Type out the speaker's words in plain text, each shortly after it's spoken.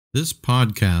This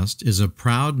podcast is a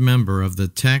proud member of the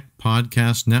Tech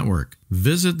Podcast Network.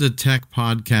 Visit the Tech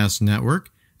Podcast Network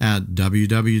at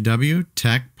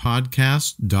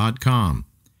www.techpodcast.com.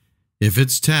 If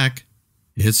it's tech,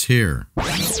 it's here.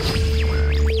 Welcome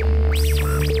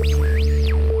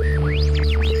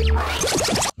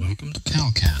to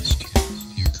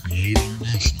Calcast, your Create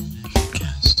International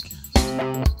podcast.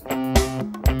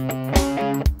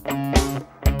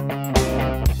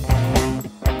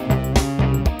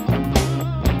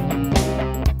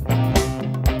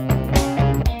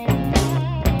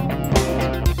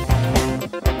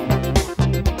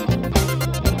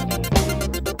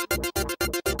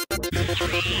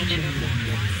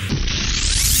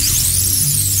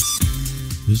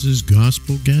 This is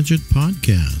Gospel Gadget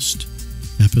Podcast,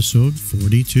 episode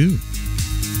 42.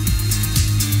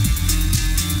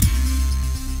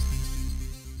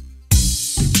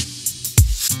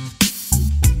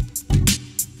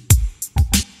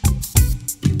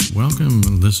 Welcome,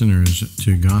 listeners,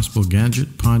 to Gospel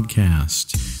Gadget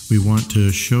Podcast. We want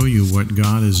to show you what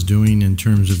God is doing in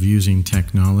terms of using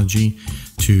technology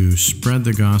to spread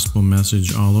the gospel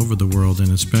message all over the world,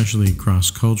 and especially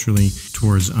cross-culturally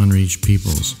towards unreached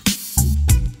peoples.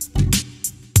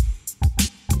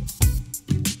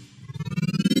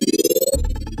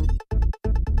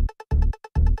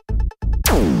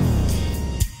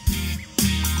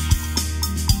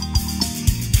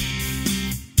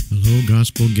 Hello,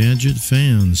 Gospel Gadget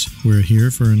fans. We're here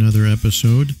for another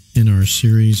episode in our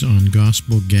series on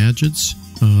gospel gadgets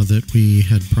that we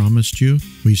had promised you.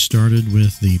 We started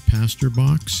with the Pastor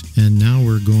Box, and now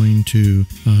we're going to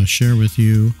share with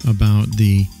you about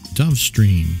the Dove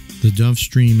Stream. The Dove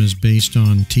Stream is based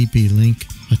on TP-Link,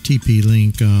 a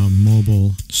TP-Link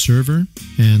mobile server,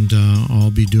 and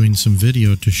I'll be doing some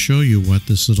video to show you what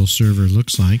this little server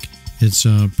looks like. It's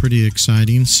pretty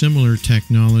exciting, similar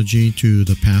technology to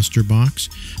the Pastor Box,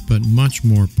 but much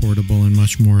more portable and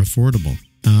much more affordable.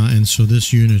 And so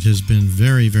this unit has been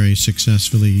very, very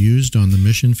successfully used on the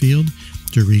mission field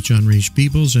to reach unreached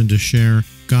peoples and to share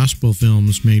gospel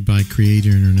films made by Create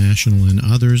International and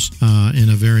others in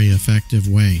a very effective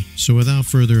way. So without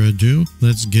further ado,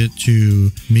 let's get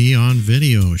to me on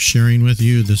video sharing with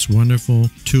you this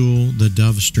wonderful tool, the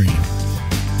Dove Stream.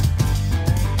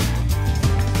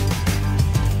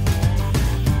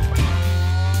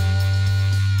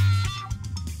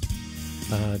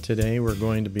 Today we're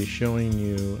going to be showing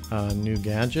you a new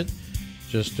gadget,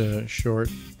 just a short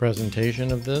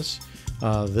presentation of this.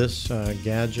 This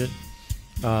gadget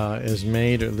is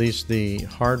made, or at least the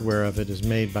hardware of it is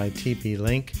made by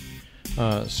TP-Link.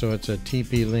 So it's a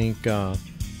TP-Link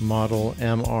model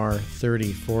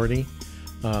MR3040,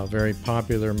 very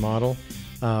popular model.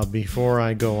 Before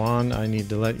I go on, I need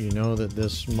to let you know that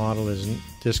this model is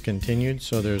discontinued,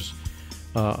 so there's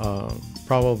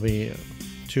probably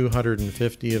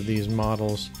 250 of these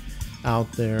models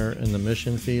out there in the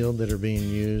mission field that are being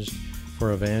used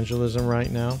for evangelism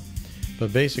right now.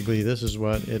 But basically this is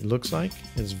what it looks like.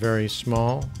 It's very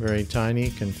small, very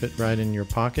tiny, can fit right in your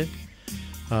pocket.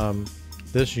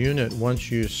 This unit, once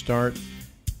you start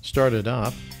it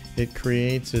up, it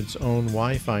creates its own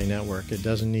Wi-Fi network. It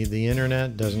doesn't need the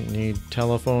internet, doesn't need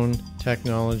telephone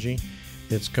technology.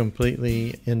 It's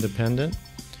completely independent.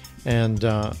 And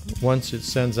once it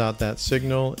sends out that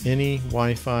signal, any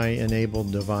Wi-Fi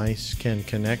enabled device can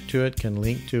connect to it, can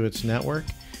link to its network.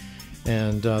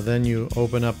 And then you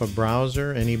open up a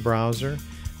browser, any browser,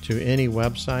 to any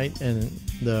website, and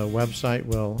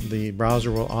the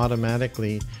browser will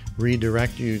automatically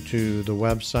redirect you to the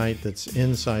website that's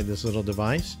inside this little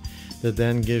device that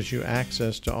then gives you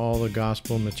access to all the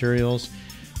gospel materials.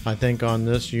 I think on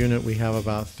this unit we have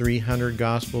about 300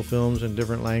 gospel films in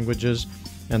different languages,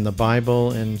 and the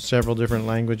Bible in several different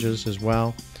languages as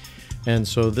well. And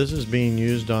so this is being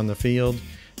used on the field.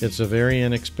 It's a very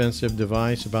inexpensive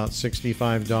device, about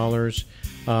 $65.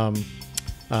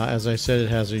 As I said, it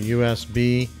has a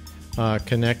USB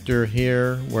connector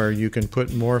here where you can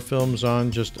put more films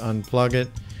on. Just unplug it,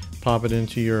 pop it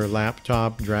into your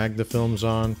laptop, drag the films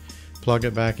on, plug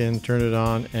it back in, turn it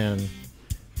on, and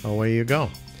away you go.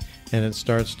 And it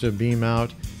starts to beam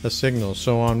out a signal.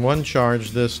 So on one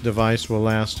charge, this device will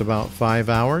last about 5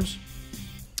 hours,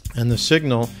 and the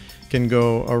signal can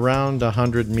go around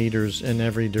 100 meters in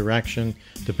every direction,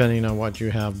 depending on what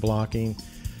you have blocking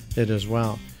it as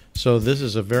well. So this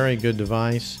is a very good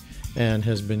device and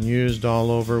has been used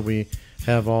all over. We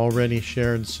have already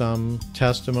shared some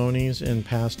testimonies in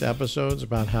past episodes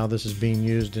about how this is being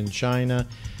used in China,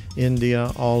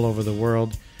 India, all over the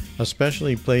world,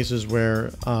 especially places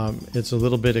where it's a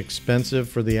little bit expensive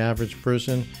for the average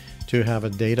person to have a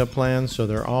data plan, so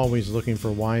they're always looking for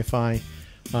Wi-Fi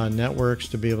networks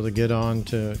to be able to get on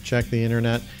to check the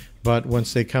internet. But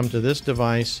once they come to this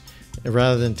device,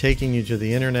 rather than taking you to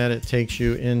the internet, it takes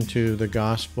you into the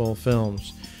gospel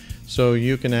films. So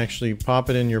you can actually pop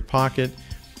it in your pocket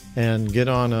and get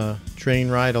on a train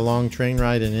ride, a long train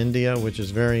ride in India, which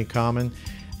is very common,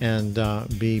 and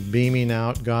be beaming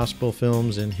out gospel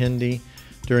films in Hindi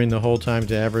during the whole time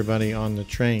to everybody on the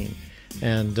train.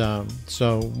 And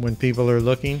so when people are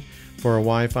looking for a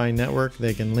Wi-Fi network,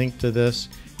 they can link to this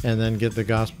and then get the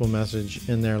gospel message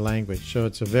in their language. So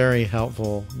it's a very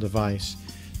helpful device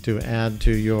to add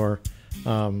to your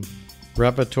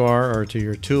repertoire or to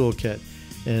your toolkit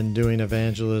in doing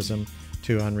evangelism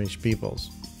to unreached peoples.